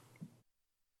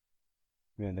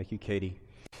Man, thank you, Katie.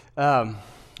 A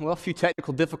few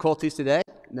technical difficulties today.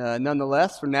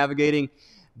 Nonetheless, we're navigating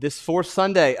this fourth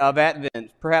Sunday of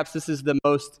Advent. Perhaps this is the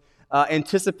most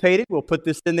anticipated. We'll put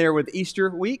this in there with Easter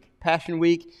week, Passion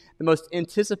Week, the most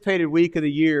anticipated week of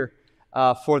the year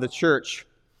for the church.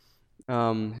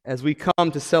 As we come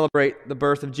to celebrate the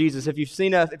birth of Jesus. If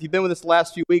you've been with us the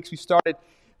last few weeks, we started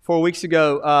 4 weeks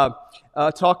ago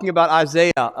talking about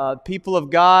Isaiah. People of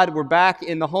God were back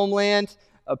in the homeland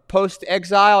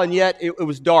post-exile, and yet it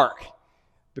was dark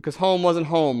because home wasn't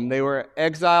home. They were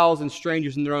exiles and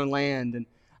strangers in their own land. And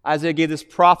Isaiah gave this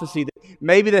prophecy that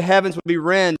maybe the heavens would be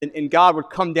rent and God would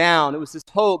come down. It was this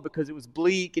hope because it was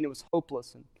bleak and it was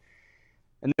hopeless.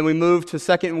 And then we moved to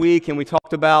second week and we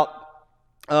talked about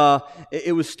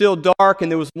it was still dark and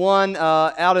there was one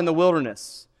out in the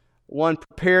wilderness, one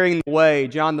preparing the way,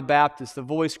 John the Baptist, the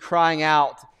voice crying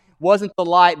out. Wasn't the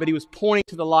light, but he was pointing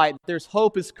to the light. There's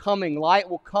hope is coming. Light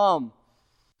will come.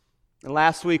 And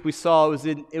last week we saw it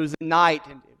was at night,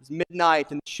 and it was midnight,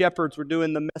 and the shepherds were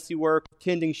doing the messy work of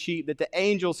tending sheep, that the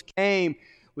angels came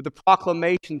with the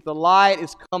proclamation, the light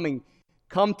is coming.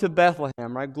 Come to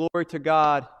Bethlehem, right? Glory to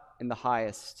God in the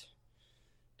highest.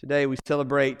 Today we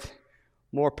celebrate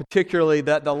more particularly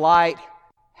that the light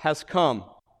has come.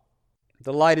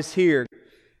 The light is here.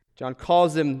 John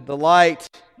calls him the light,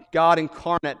 God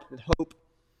incarnate, that hope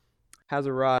has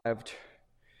arrived.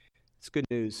 It's good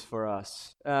news for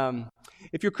us.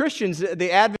 If you're Christians,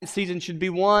 the Advent season should be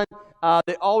one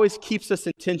that always keeps us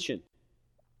in tension.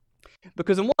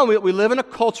 Because in one, we live in a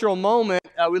cultural moment.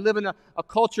 We live in a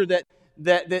culture that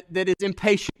is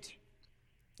impatient.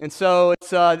 And so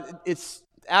it's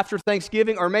after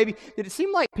Thanksgiving, or maybe did it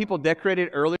seem like people decorated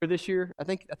earlier this year? I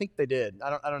think they did.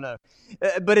 I don't know.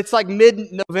 But it's like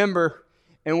mid-November,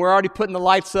 and we're already putting the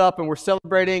lights up, and we're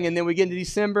celebrating, and then we get into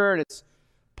December, and it's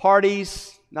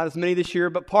parties. Not as many this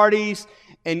year, but parties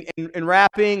and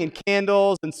wrapping and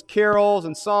candles and carols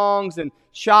and songs and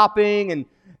shopping, and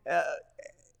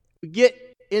we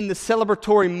get in the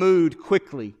celebratory mood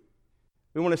quickly.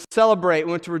 We want to celebrate,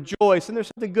 we want to rejoice, and there's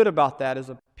something good about that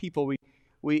as a people.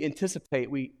 We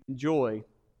anticipate, we enjoy.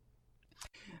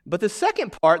 But the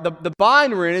second part, the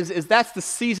bind we're in, is that's the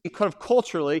season kind of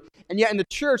culturally, and yet in the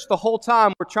church the whole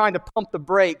time we're trying to pump the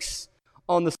brakes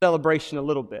on the celebration a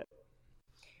little bit.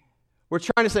 We're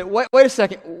trying to say, wait a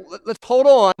second, let's hold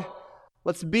on.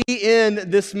 Let's be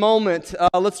in this moment.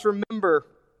 Let's remember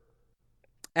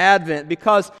Advent,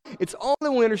 because it's only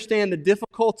when we understand the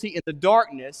difficulty in the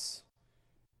darkness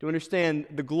do we understand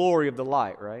the glory of the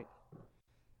light, right?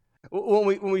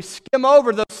 When we skim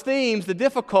over those themes, the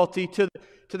difficulty to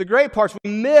the great parts,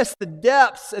 we miss the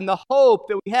depths and the hope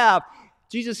that we have.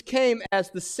 Jesus came as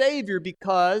the Savior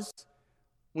because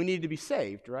we needed to be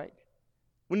saved, right?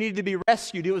 We needed to be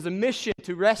rescued. It was a mission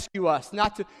to rescue us,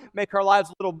 not to make our lives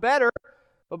a little better,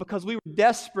 but because we were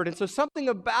desperate. And so something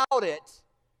about it,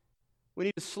 we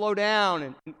need to slow down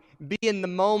and be in the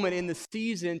moment, in the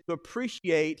season, to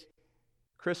appreciate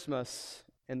Christmas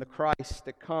and the Christ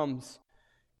that comes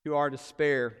to our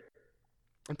despair.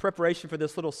 In preparation for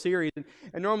this little series, and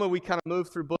normally we kind of move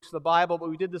through books of the Bible, but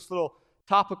we did this little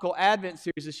topical Advent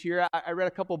series this year. I read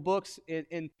a couple books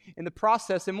in the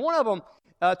process, and one of them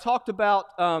talked about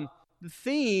the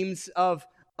themes of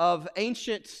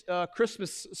ancient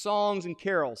Christmas songs and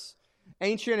carols.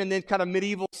 Ancient and then kind of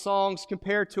medieval songs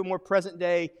compared to more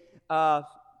present-day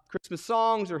Christmas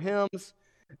songs or hymns.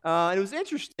 And it was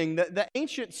interesting that the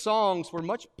ancient songs were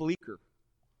much bleaker.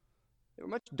 They were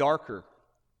much darker.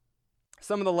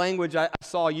 Some of the language I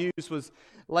saw used was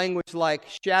language like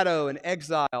shadow and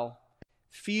exile,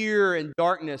 fear and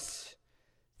darkness,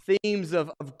 themes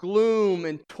of gloom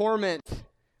and torment,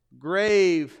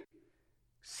 grave,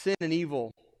 sin and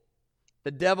evil. The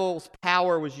devil's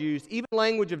power was used. Even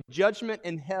language of judgment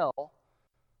and hell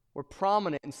were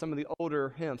prominent in some of the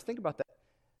older hymns. Think about that.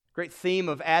 Great theme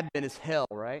of Advent is hell,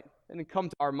 right? And it comes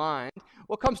to our mind.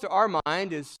 What comes to our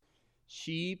mind is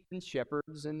sheep and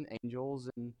shepherds and angels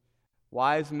and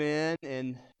wise men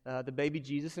and the baby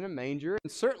Jesus in a manger.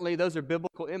 And certainly those are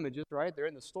biblical images, right? They're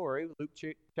in the story. Luke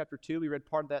chapter 2, we read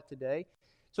part of that today.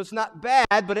 So it's not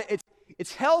bad, but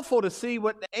it's helpful to see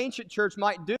what the ancient church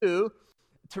might do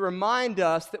to remind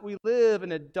us that we live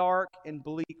in a dark and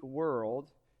bleak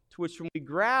world, to which when we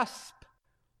grasp,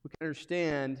 we can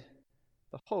understand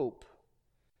the hope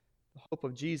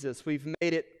of Jesus. We've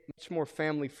made it much more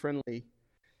family-friendly.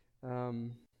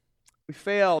 We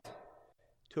failed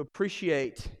to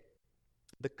appreciate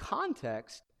the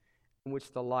context in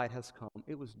which the light has come.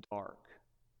 It was dark.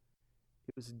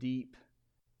 It was deep,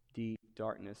 deep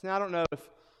darkness. Now, I don't know if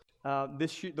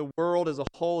this year, the world as a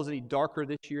whole is any darker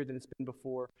this year than it's been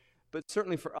before. But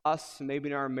certainly for us, maybe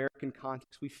in our American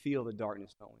context, we feel the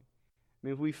darkness, don't we? I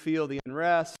mean, we feel the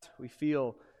unrest, we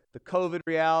feel the COVID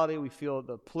reality, we feel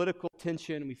the political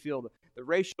tension, we feel the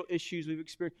racial issues we've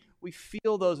experienced. We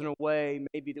feel those in a way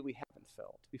maybe that we haven't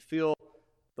felt. We feel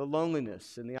the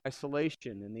loneliness and the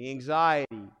isolation and the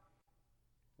anxiety,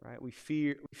 right? We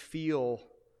feel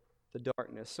the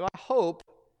darkness. So I hope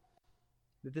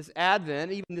that this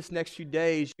Advent, even this next few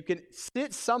days, you can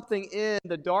sit something in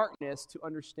the darkness to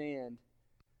understand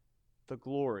the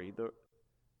glory,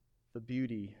 the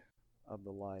beauty of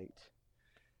the light.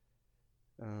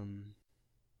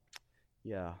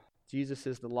 Jesus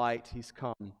is the light. He's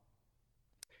come.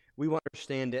 We want to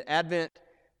understand it. Advent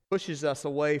pushes us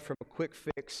away from a quick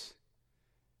fix,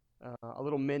 a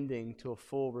little mending, to a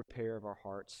full repair of our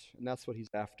hearts. And that's what he's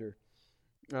after.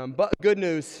 But good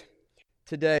news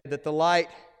today that the light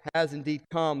has indeed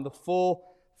come. The full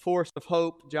force of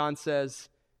hope, John says,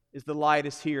 is the light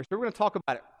is here. So we're going to talk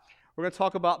about it. We're going to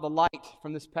talk about the light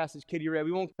from this passage Katie read.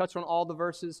 We won't touch on all the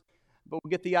verses, but we'll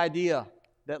get the idea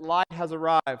that light has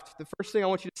arrived. The first thing I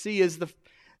want you to see is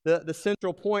the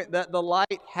central point, that the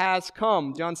light has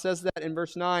come. John says that in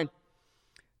verse 9.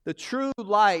 The true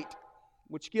light,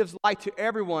 which gives light to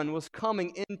everyone, was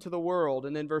coming into the world.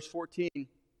 And then verse 14,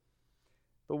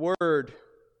 the Word,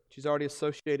 which is already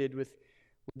associated with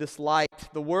this light,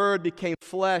 the Word became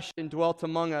flesh and dwelt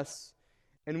among us.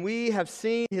 And we have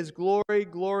seen His glory,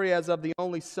 glory as of the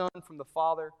only Son from the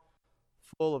Father,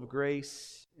 full of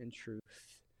grace and truth.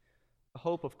 The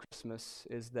hope of Christmas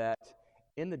is that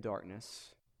in the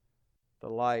darkness, the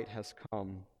light has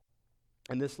come.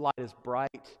 And this light is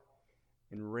bright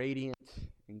and radiant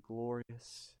and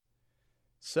glorious,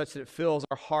 such that it fills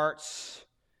our hearts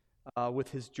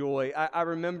with His joy. I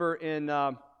remember in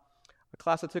a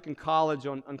class I took in college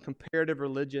on comparative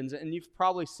religions, and you've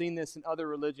probably seen this in other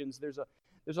religions.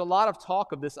 There's a lot of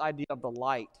talk of this idea of the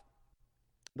light.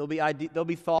 There'll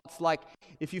be thoughts like,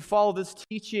 if you follow this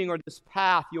teaching or this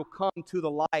path, you'll come to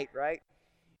the light, right?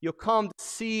 You'll come to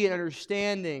see and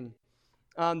understanding.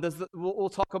 We'll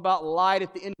talk about light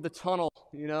at the end of the tunnel,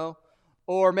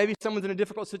 Or maybe someone's in a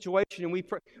difficult situation, and we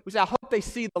say, I hope they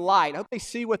see the light. I hope they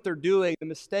see what they're doing, the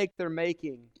mistake they're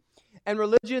making. And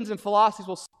religions and philosophies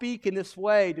will speak in this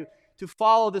way. To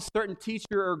follow this certain teacher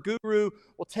or guru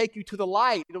will take you to the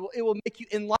light. It will make you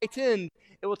enlightened.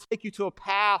 It will take you to a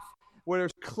path where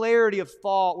there's clarity of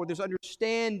thought, where there's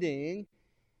understanding.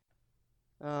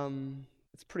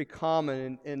 It's pretty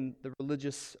common in the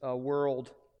religious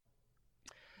world.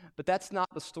 But that's not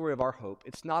the story of our hope.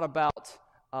 It's not about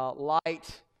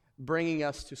light bringing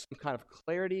us to some kind of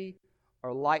clarity,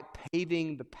 or light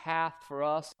paving the path for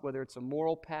us, whether it's a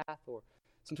moral path or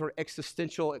some sort of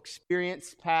existential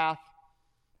experience path.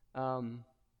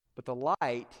 But the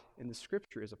light in the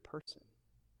Scripture is a person.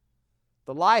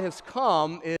 The light has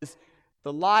come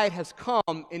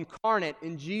incarnate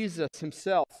in Jesus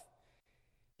Himself.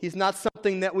 He's not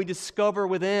something that we discover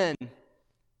within.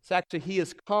 It's actually He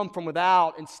has come from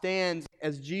without and stands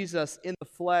as Jesus in the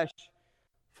flesh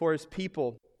for His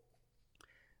people.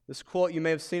 This quote you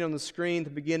may have seen on the screen at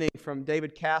the beginning from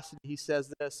David Cassidy. He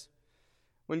says this: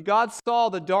 when God saw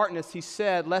the darkness, He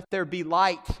said, "Let there be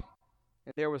light,"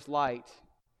 and there was light.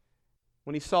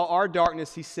 When He saw our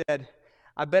darkness, He said,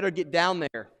 "I better get down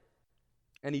there,"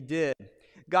 and He did.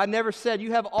 God never said,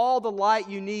 "You have all the light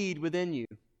you need within you,"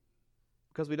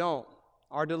 because we don't.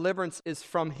 Our deliverance is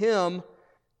from Him,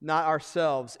 not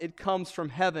ourselves. It comes from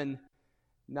heaven,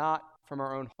 not from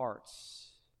our own hearts,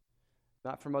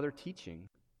 not from other teaching,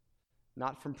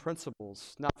 not from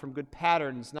principles, not from good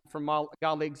patterns, not from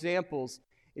godly examples.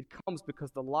 It comes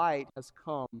because the light has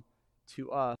come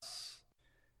to us.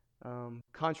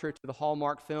 Contrary to the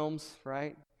Hallmark films,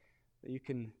 right? That you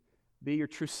can be your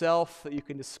true self, that you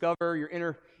can discover your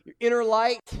inner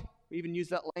light. We even use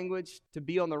that language, to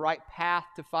be on the right path,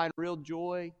 to find real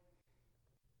joy.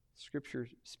 Scripture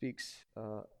speaks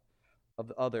of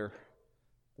the other.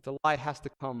 But the light has to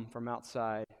come from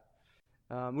outside.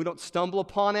 We don't stumble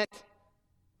upon it.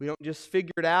 We don't just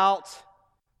figure it out.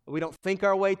 We don't think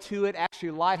our way to it. Actually,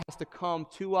 light has to come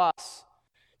to us,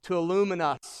 to illumine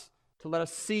us, to let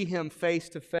us see Him face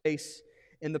to face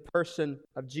in the person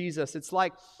of Jesus. It's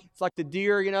like the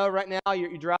deer, right now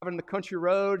you're driving the country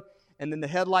road, and then the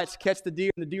headlights catch the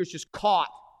deer, and the deer's just caught,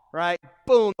 right?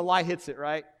 Boom, the light hits it,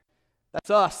 right?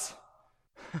 That's us.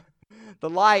 The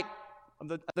light of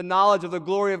the knowledge of the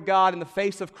glory of God in the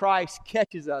face of Christ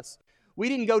catches us. We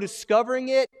didn't go discovering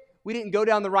it. We didn't go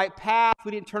down the right path.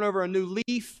 We didn't turn over a new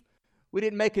leaf. We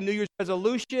didn't make a New Year's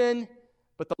resolution.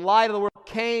 But the light of the world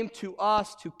came to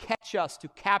us to catch us, to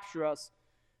capture us,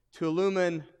 to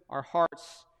illumine our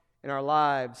hearts and our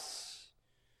lives,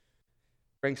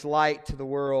 brings light to the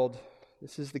world.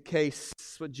 This is the case.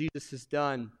 This is what Jesus has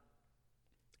done.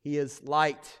 He is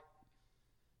light.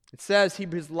 It says He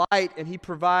is light, and He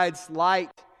provides light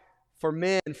for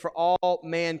men, for all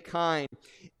mankind.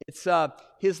 It's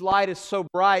His light is so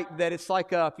bright that it's like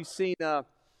if you've seen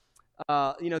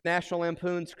National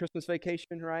Lampoon's Christmas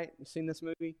Vacation, right? You've seen this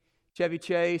movie? Chevy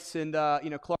Chase and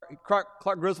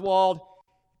Clark Griswold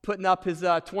putting up his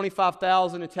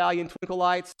 25,000 Italian twinkle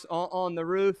lights on the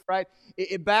roof, right?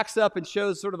 It backs up and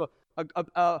shows sort of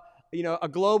a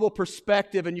global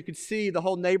perspective, and you can see the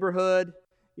whole neighborhood,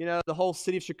 the whole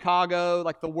city of Chicago,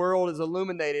 like the world is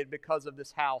illuminated because of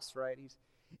this house, right?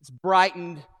 It's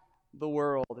brightened the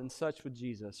world, and such with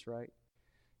Jesus, right?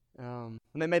 When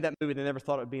they made that movie, they never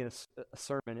thought it would be in a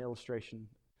sermon illustration.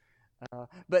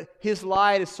 But His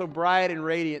light is so bright and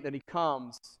radiant that He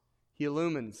comes, He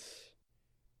illumines,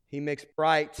 He makes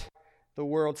bright the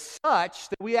world such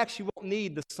that we actually won't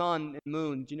need the sun and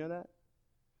moon. Did you know that?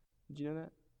 Did you know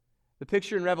that? The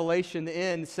picture in Revelation, the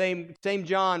end, same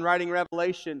John writing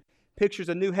Revelation, pictures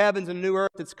a new heavens and a new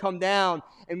earth that's come down,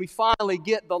 and we finally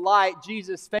get the light,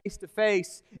 Jesus, face to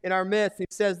face in our midst. He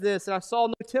says this, "And I saw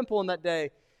no temple in that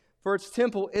day, for its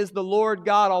temple is the Lord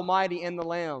God Almighty and the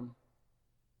Lamb.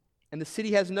 And the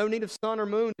city has no need of sun or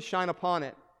moon to shine upon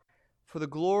it, for the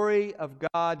glory of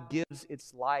God gives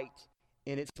its light,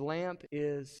 and its lamp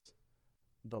is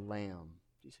the Lamb."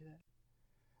 Do you see that?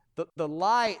 The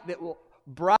light that will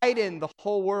brighten the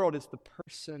whole world is the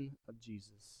person of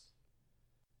Jesus,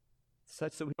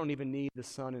 such that we don't even need the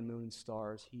sun and moon and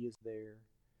stars. He is there.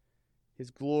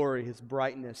 His glory, His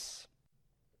brightness.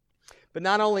 But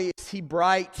not only is He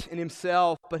bright in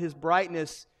Himself, but His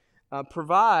brightness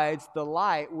provides the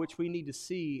light which we need to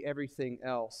see everything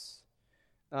else.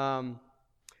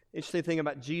 Interesting thing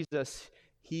about Jesus,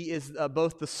 He is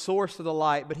both the source of the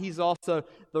light, but He's also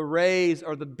the rays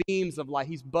or the beams of light.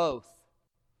 He's both.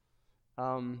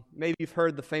 Maybe you've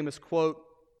heard the famous quote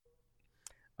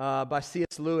by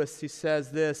C.S. Lewis. He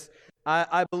says this,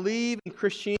 I believe in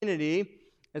Christianity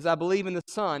as I believe in the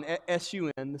sun,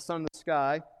 S-U-N, the sun in the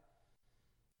sky,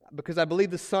 because I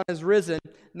believe the sun has risen,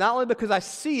 not only because I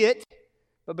see it,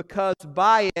 but because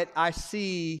by it I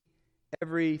see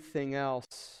everything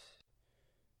else.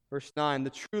 Verse 9, the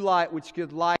true light which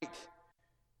gives light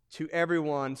to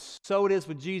everyone, so it is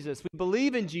with Jesus. We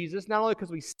believe in Jesus not only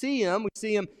because we see Him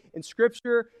in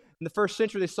Scripture. In the first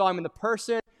century, they saw Him in the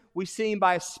person. We see Him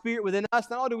by His Spirit within us.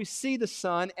 Not only do we see the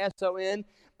Son, S-O-N,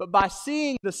 but by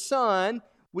seeing the Son,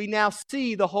 we now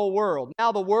see the whole world.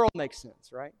 Now the world makes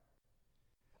sense, right?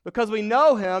 Because we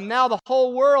know Him, now the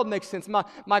whole world makes sense.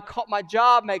 My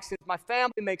job makes sense. My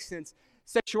family makes sense.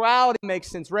 Sexuality makes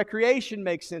sense. Recreation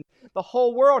makes sense. The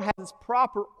whole world has its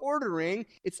proper ordering.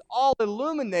 It's all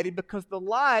illuminated because the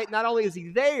light, not only is He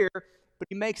there, but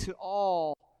He makes it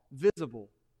all visible.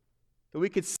 That we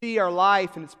could see our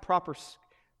life in its proper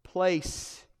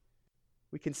place.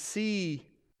 We can see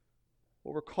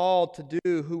what we're called to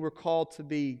do, who we're called to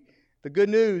be. The good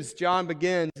news, John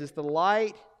begins, is the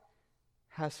light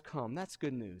has come. That's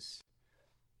good news.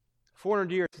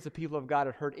 400 years since the people of God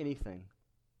had heard anything.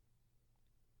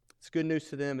 It's good news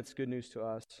to them. It's good news to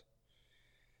us.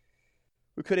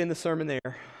 We could end the sermon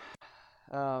there.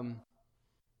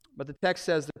 But the text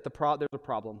says that there's a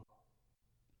problem.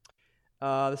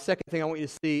 The second thing I want you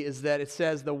to see is that it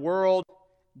says the world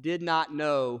did not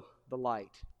know the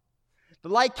light. The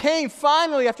light came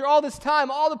finally after all this time,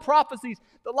 all the prophecies.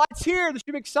 The light's here. There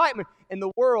should be excitement. And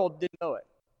the world didn't know it.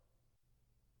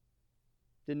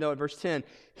 Didn't know it. Verse 10.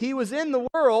 He was in the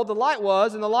world, the light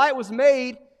was, and the light was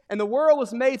made, and the world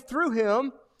was made through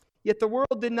Him, yet the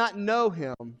world did not know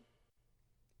Him.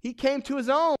 He came to His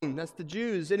own, that's the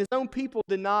Jews, and His own people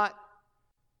did not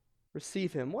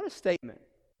receive Him. What a statement.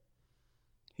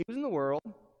 He was in the world.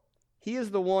 He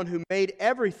is the one who made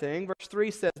everything. Verse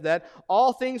 3 says that.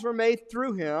 All things were made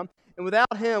through Him, and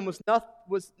without Him was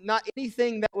not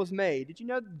anything that was made. Did you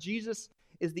know that Jesus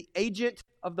is the agent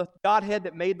of the Godhead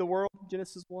that made the world?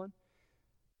 Genesis 1.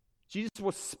 Jesus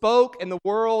spoke and the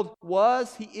world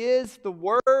was. He is the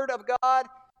Word of God.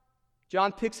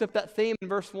 John picks up that theme in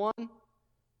verse 1.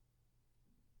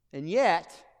 And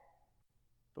yet,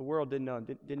 the world didn't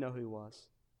know who He was.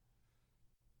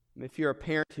 I mean, if you're a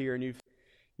parent here and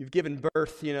you've given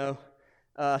birth,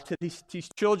 to these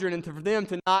children, and for them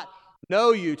to not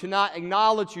know you, to not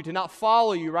acknowledge you, to not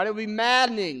follow you, right? It would be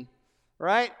maddening,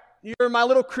 right? You're my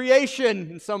little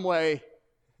creation in some way.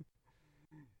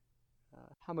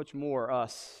 How much more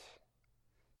us?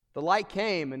 The light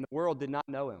came and the world did not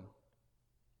know Him.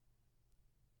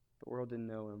 The world didn't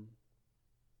know Him.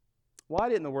 Why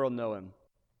didn't the world know him?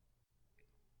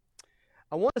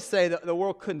 I want to say that the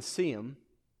world couldn't see him.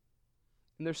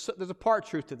 And there's a part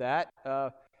truth to that.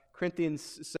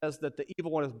 Corinthians says that the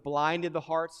evil one has blinded the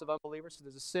hearts of unbelievers. So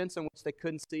there's a sense in which they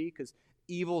couldn't see because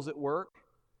evil's at work.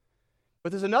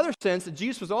 But there's another sense that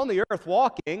Jesus was on the earth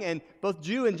walking, and both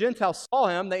Jew and Gentile saw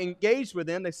him. They engaged with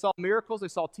him. They saw miracles. They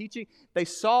saw teaching. They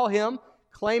saw him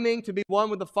claiming to be one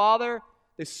with the Father.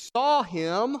 They saw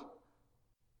him.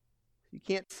 You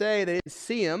can't say they didn't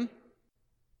see him.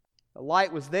 The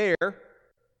light was there. They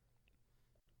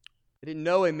didn't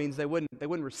know him means they wouldn't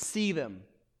receive him.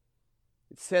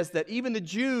 It says that even the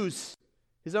Jews,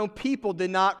 his own people, did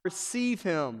not receive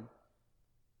him.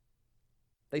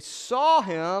 They saw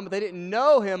him, but they didn't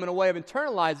know him in a way of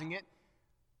internalizing it.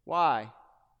 Why?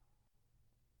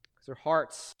 Because their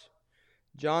hearts,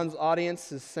 John's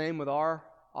audience is the same with our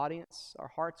audience. Our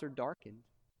hearts are darkened.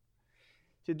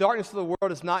 See, the darkness of the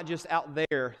world is not just out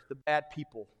there, the bad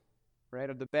people, right?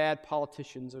 Or the bad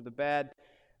politicians, or the bad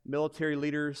military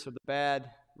leaders, or the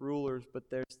bad rulers, but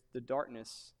there's the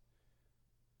darkness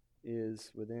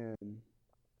is within.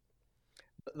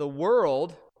 The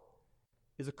world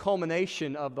is a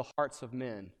culmination of the hearts of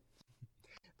men.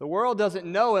 The world doesn't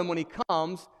know him when he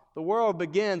comes. The world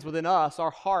begins within us, our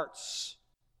hearts.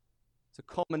 It's a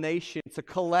culmination, it's a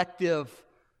collective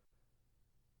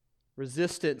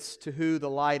resistance to who the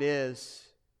light is.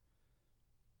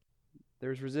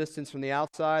 There's resistance from the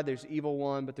outside, there's evil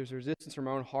one, but there's resistance from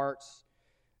our own hearts.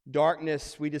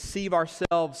 Darkness, we deceive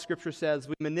ourselves, Scripture says.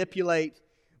 We manipulate.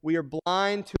 We are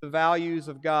blind to the values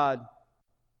of God.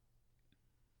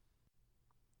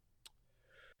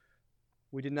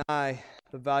 We deny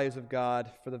the values of God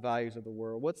for the values of the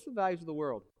world. What's the values of the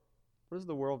world? What does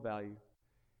the world value?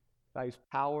 It values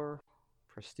power,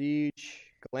 prestige,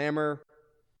 glamour,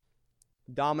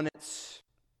 dominance,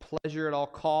 pleasure at all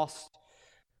costs,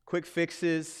 quick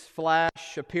fixes,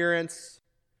 flash, appearance.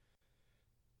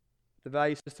 The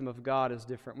value system of God is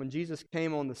different. When Jesus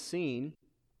came on the scene,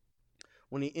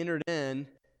 when he entered in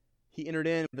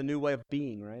with a new way of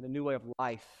being, right? A new way of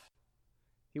life.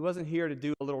 He wasn't here to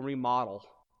do a little remodel.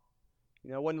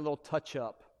 It wasn't a little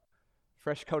touch-up,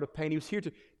 fresh coat of paint. He was here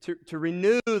to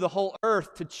renew the whole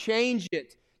earth, to change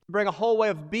it, to bring a whole way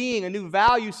of being, a new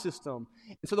value system.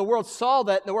 And so the world saw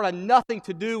that, and the world had nothing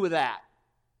to do with that.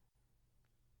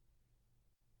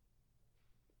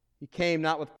 He came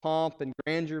not with pomp and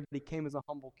grandeur, but he came as a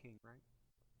humble king, right?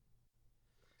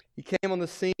 He came on the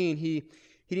scene. He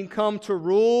didn't come to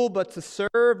rule, but to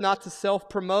serve, not to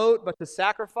self-promote, but to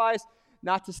sacrifice,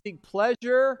 not to seek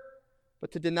pleasure,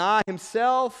 but to deny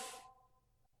himself.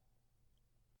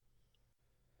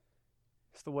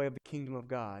 It's the way of the kingdom of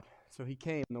God. So he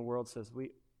came, and the world says,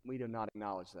 we do not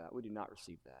acknowledge that. We do not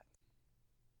receive that.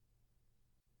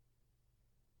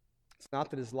 It's not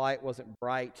that his light wasn't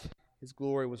bright. His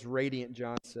glory was radiant,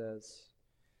 John says.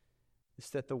 It's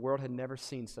that the world had never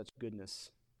seen such goodness.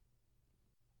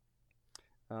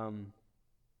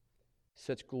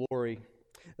 Such glory.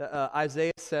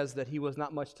 Isaiah says that he was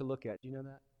not much to look at. Do you know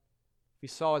that? If we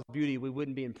saw his beauty, we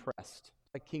wouldn't be impressed.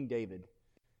 Like King David.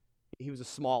 He was the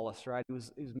smallest, right? He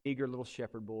was a meager little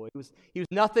shepherd boy. He was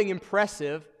nothing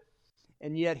impressive.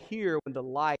 And yet here, when the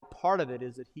light, part of it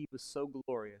is that he was so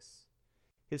glorious.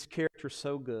 His character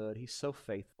so good. He's so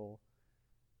faithful.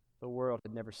 The world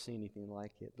had never seen anything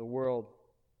like it. The world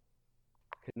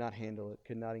could not handle it,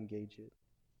 could not engage it.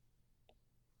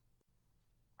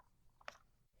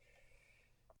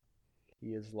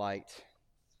 He is light.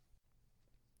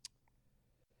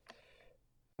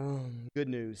 Good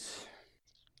news.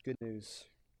 Good news.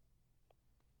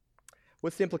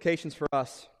 What's the implications for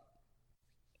us?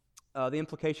 The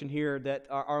implication here that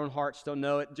our own hearts don't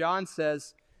know it. John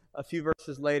says a few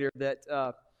verses later that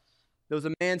there was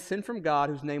a man sent from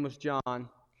God whose name was John.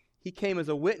 He came as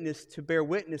a witness to bear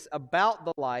witness about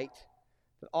the light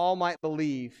that all might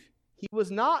believe. He was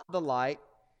not the light,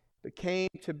 but came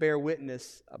to bear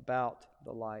witness about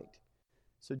the light.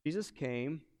 So Jesus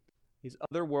came. He's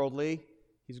otherworldly.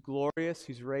 He's glorious.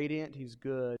 He's radiant. He's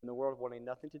good. And the world wanted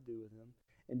nothing to do with him.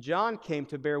 And John came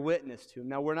to bear witness to him.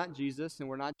 Now, we're not Jesus and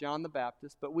we're not John the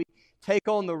Baptist, but we take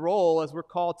on the role as we're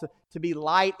called to be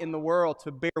light in the world,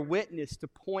 to bear witness, to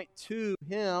point to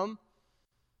him.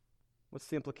 What's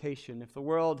the implication? If the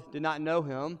world did not know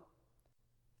him,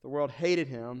 if the world hated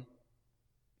him,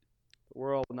 the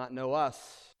world would not know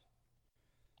us.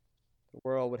 The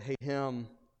world would hate him.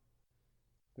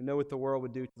 We know what the world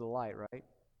would do to the light, right?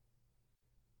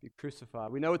 Be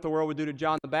crucified. We know what the world would do to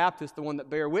John the Baptist, the one that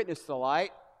bare witness to the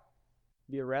light.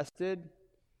 Be arrested.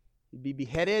 He'd be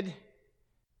beheaded.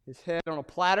 His head on a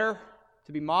platter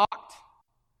to be mocked.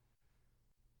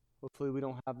 Hopefully we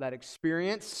don't have that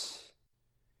experience.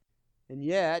 And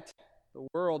yet, the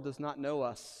world does not know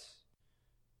us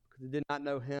because it did not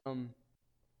know him.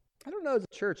 I don't know as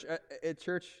a church. At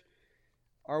church,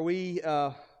 are we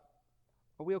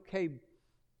okay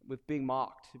with being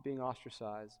mocked, being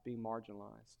ostracized, being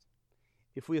marginalized?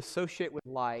 If we associate with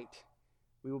light,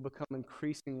 we will become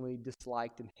increasingly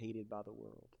disliked and hated by the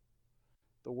world.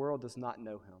 The world does not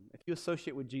know him. If you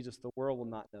associate with Jesus, the world will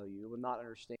not know you. It will not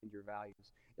understand your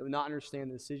values. It will not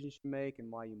understand the decisions you make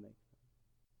and why you make them.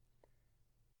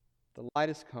 The light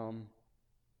has come.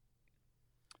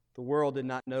 The world did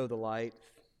not know the light.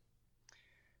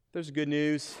 There's good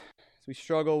news. As we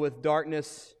struggle with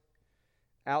darkness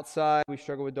outside, we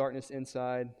struggle with darkness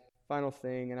inside. Final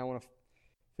thing, and I want to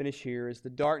finish here, is the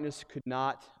darkness could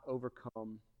not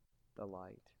overcome the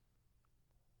light.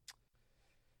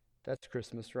 That's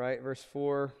Christmas, right? Verse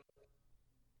 4.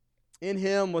 In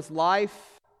him was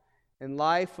life, and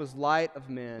life was light of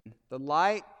men. The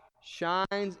light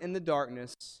shines in the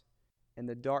darkness, and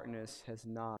the darkness has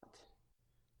not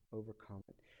overcome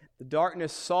it. The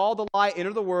darkness saw the light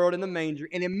enter the world in the manger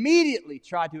and immediately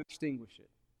tried to extinguish it.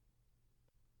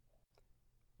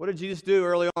 What did Jesus do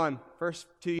early on, first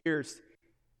 2 years?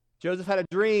 Joseph had a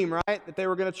dream, right? That they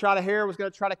were going to try to, Herod was going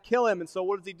to try to kill him. And so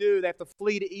what does he do? They have to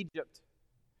flee to Egypt.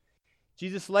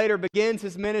 Jesus later begins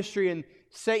his ministry, and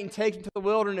Satan takes him to the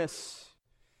wilderness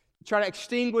to try to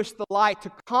extinguish the light, to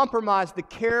compromise the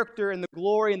character and the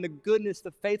glory and the goodness,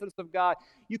 the faithfulness of God.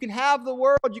 You can have the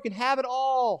world, you can have it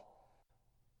all.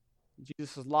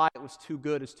 Jesus' light was too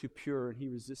good, it's too pure, and he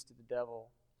resisted the devil.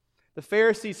 The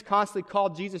Pharisees constantly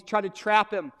called Jesus, tried to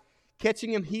trap him,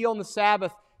 catching him heal on the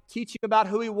Sabbath, teaching about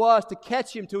who he was, to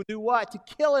catch him, to do what? To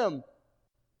kill him.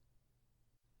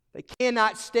 They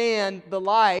cannot stand the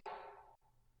light.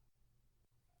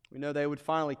 We know they would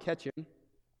finally catch him.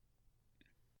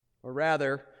 Or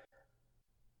rather,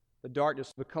 the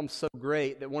darkness would become so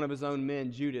great that one of his own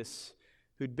men, Judas,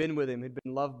 who'd been with him, who'd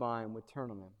been loved by him, would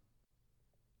turn on him.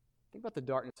 Think about the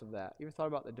darkness of that. You ever thought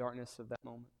about the darkness of that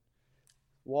moment?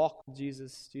 Walked with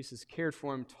Jesus. Jesus cared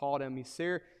for him, taught him. He's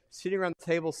sitting around the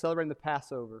table celebrating the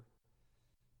Passover.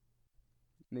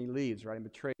 And he leaves, right, and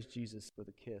betrays Jesus with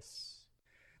a kiss.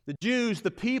 The Jews,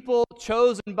 the people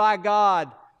chosen by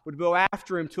God, would go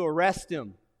after him to arrest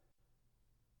him.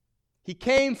 He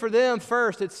came for them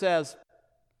first, it says.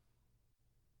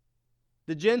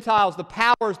 The Gentiles, the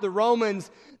powers, the Romans,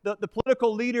 the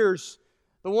political leaders,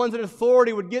 the ones in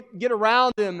authority would get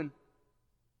around him and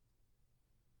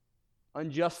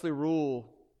unjustly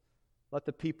rule. Let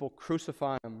the people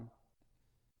crucify him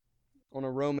on a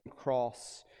Roman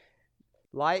cross.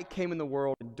 Light came in the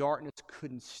world and darkness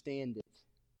couldn't stand it.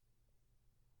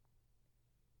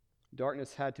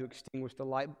 Darkness had to extinguish the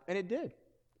light, and it did.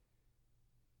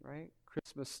 Right?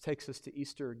 Christmas takes us to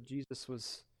Easter. Jesus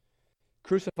was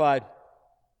crucified,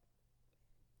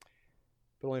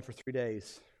 but only for 3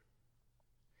 days.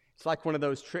 It's like one of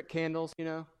those trick candles, you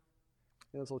know?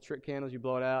 Those little trick candles, you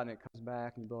blow it out, and it comes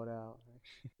back, and you blow it out.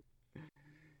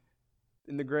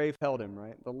 And the grave held him,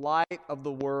 right? The light of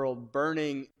the world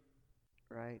burning,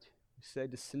 right? We say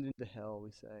descended into hell,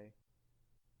 we say.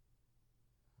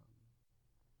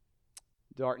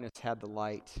 Darkness had the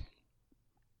light.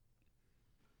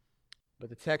 But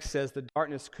the text says the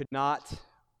darkness could not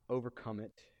overcome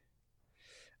it.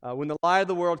 When the light of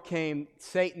the world came,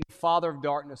 Satan, the father of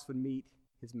darkness, would meet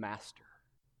his master.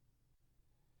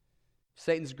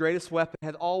 Satan's greatest weapon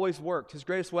had always worked. His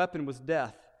greatest weapon was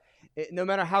death. No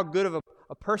matter how good of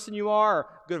a person you are, or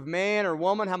good of man or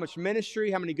woman, how much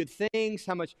ministry, how many good things,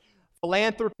 how much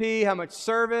philanthropy, how much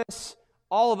service,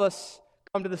 all of us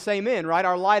come to the same end, right?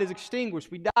 Our light is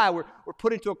extinguished. We die. We're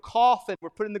put into a coffin. We're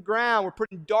put in the ground. We're put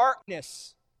in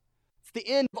darkness. It's the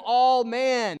end of all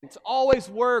man. It's always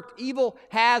worked. Evil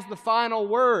has the final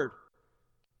word.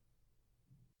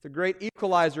 It's a great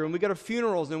equalizer. And we go to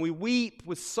funerals and we weep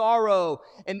with sorrow,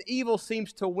 and evil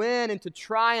seems to win and to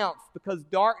triumph because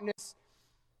darkness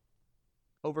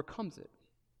overcomes it.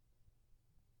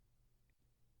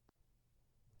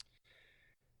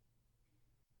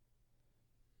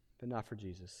 But not for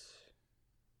Jesus.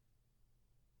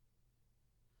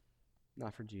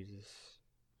 Not for Jesus.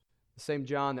 The same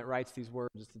John that writes these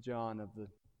words is the John of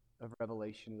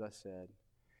Revelation, as I said.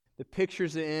 The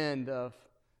picture's the end of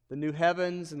the new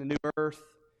heavens and the new earth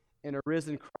and a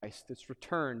risen Christ that's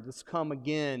returned, that's come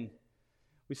again.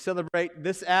 We celebrate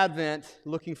this Advent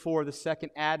looking for the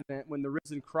second Advent when the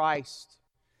risen Christ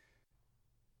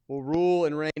will rule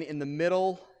and reign in the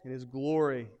middle, and his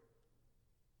glory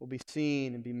will be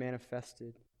seen and be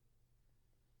manifested.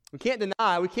 We can't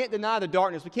deny the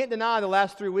darkness. We can't deny the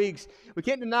last 3 weeks. We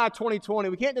can't deny 2020.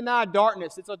 We can't deny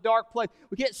darkness. It's a dark place.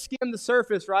 We can't skim the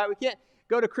surface, right? We can't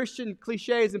go to Christian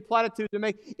cliches and platitudes and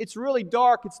make it's really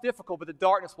dark, it's difficult, but the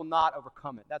darkness will not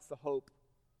overcome it. That's the hope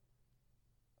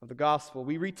of the gospel.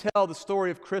 We retell the story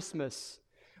of Christmas.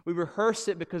 We rehearse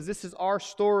it because this is our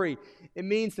story. It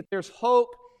means that there's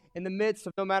hope in the midst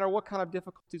of no matter what kind of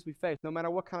difficulties we face, no matter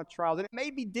what kind of trials. And it may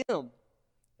be dim.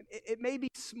 It may be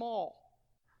small.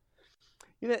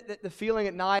 You know, the feeling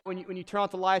at night when you turn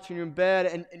out the lights and you're in bed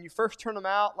and you first turn them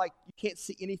out, like you can't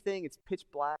see anything. It's pitch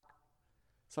black.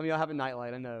 Some of y'all have a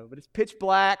nightlight, I know, but it's pitch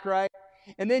black, right?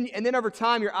 And then over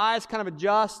time, your eyes kind of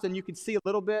adjust and you can see a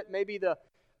little bit. Maybe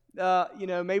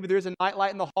maybe there's a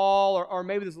nightlight in the hall, or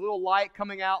maybe there's a little light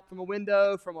coming out from a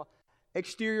window, from an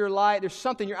exterior light. There's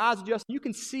something, your eyes adjust, and you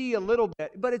can see a little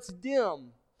bit, but it's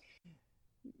dim.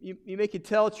 You can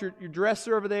tell it's your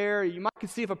dresser over there. You might can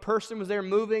see if a person was there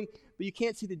moving, but you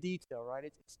can't see the detail, right?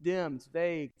 It's dim, it's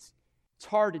vague, it's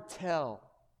hard to tell.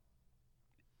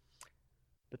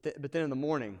 But then in the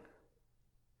morning,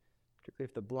 particularly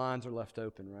if the blinds are left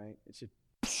open, right? It's just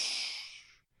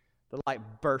the light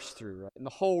bursts through, right? In the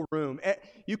whole room.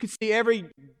 You can see every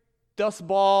dust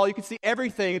ball. You can see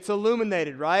everything. It's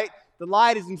illuminated, right? The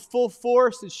light is in full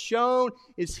force. It's shown.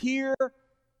 It's here.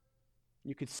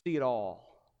 You can see it all.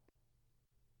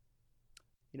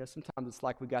 You know, sometimes it's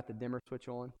like we got the dimmer switch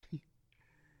on.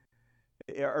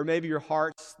 Or maybe your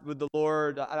heart's with the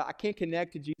Lord. I can't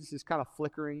connect to Jesus. It's kind of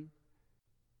flickering.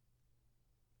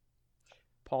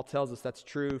 Paul tells us that's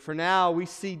true. For now, we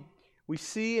see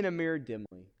in a mirror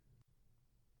dimly,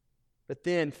 but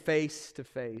then face to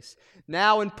face.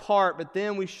 Now in part, but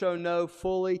then we shall know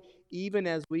fully, even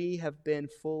as we have been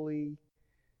fully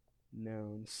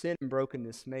known. Sin and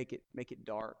brokenness make it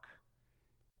dark,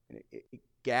 and it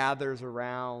gathers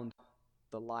around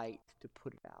the light to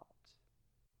put it out.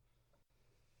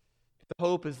 The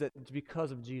hope is that it's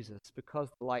because of Jesus, because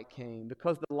the light came,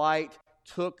 because the light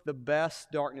took the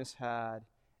best darkness had,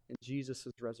 and Jesus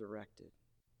is resurrected.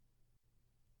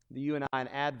 You and I in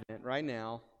Advent right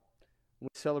now, when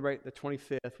we celebrate the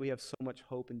 25th, we have so much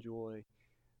hope and joy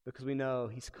because we know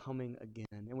He's coming again.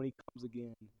 And when He comes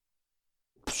again,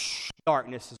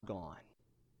 darkness is gone.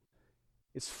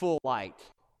 It's full light.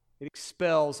 It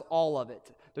expels all of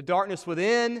it. The darkness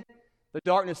within, the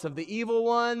darkness of the evil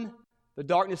one, the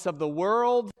darkness of the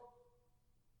world,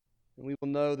 and we will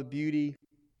know the beauty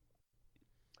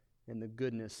and the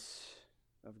goodness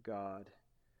of God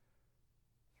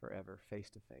forever, face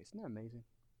to face. Isn't that amazing?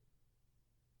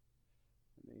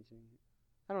 Amazing.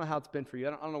 I don't know how it's been for you.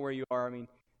 I don't know where you are. I mean,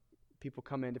 people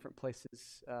come in different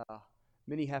places.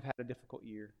 Many have had a difficult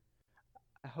year.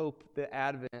 I hope that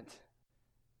Advent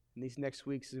and these next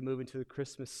weeks as we move into the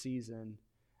Christmas season,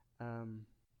 I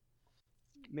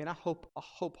hope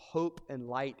hope and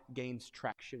light gains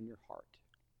traction in your heart.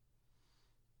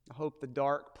 I hope the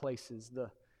dark places,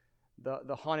 the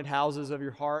haunted houses of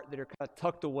your heart that are kind of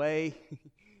tucked away,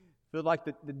 feel like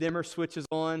the dimmer switch is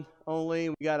on only.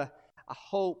 I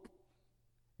hope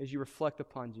as you reflect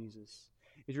upon Jesus,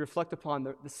 as you reflect upon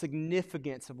the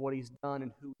significance of what He's done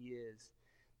and who He is,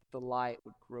 the light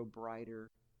would grow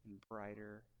brighter and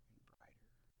brighter and brighter.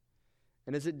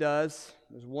 And as it does,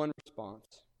 there's one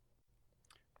response.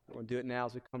 We'll do it now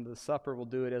as we come to the supper. We'll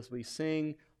do it as we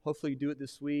sing. Hopefully you do it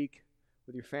this week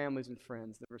with your families and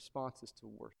friends. The response is to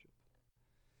worship.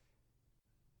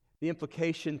 The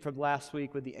implication from last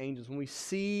week with the angels, when we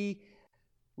see,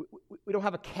 we don't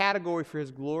have a category for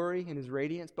His glory and His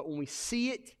radiance, but when we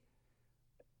see it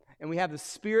and we have the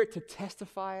Spirit to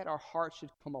testify it, our hearts should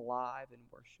come alive in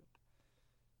worship.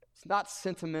 It's not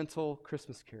sentimental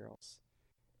Christmas carols.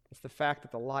 It's the fact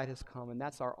that the light has come, and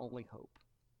that's our only hope.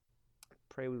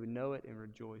 Pray we would know it and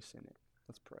rejoice in it.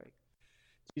 Let's pray.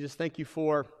 Jesus, thank You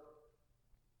for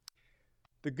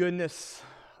the goodness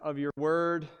of Your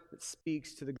word that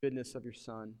speaks to the goodness of Your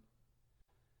Son.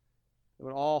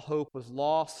 When all hope was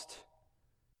lost,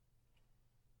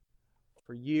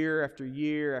 for year after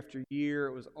year after year,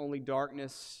 it was only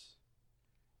darkness.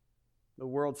 The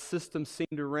world system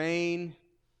seemed to reign.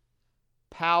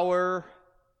 Power,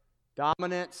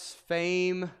 dominance,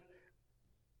 fame.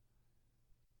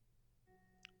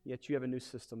 Yet You have a new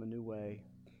system, a new way.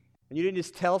 And You didn't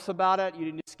just tell us about it. You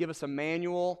didn't just give us a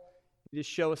manual. You just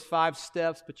show us 5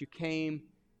 steps, but You came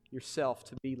Yourself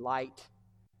to be light,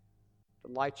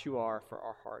 the light You are for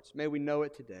our hearts. May we know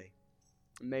it today.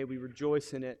 And may we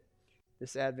rejoice in it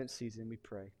this Advent season, we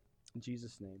pray. In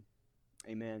Jesus' name,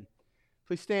 amen.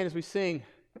 Please stand as we sing,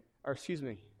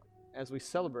 as we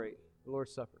celebrate the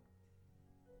Lord's Supper.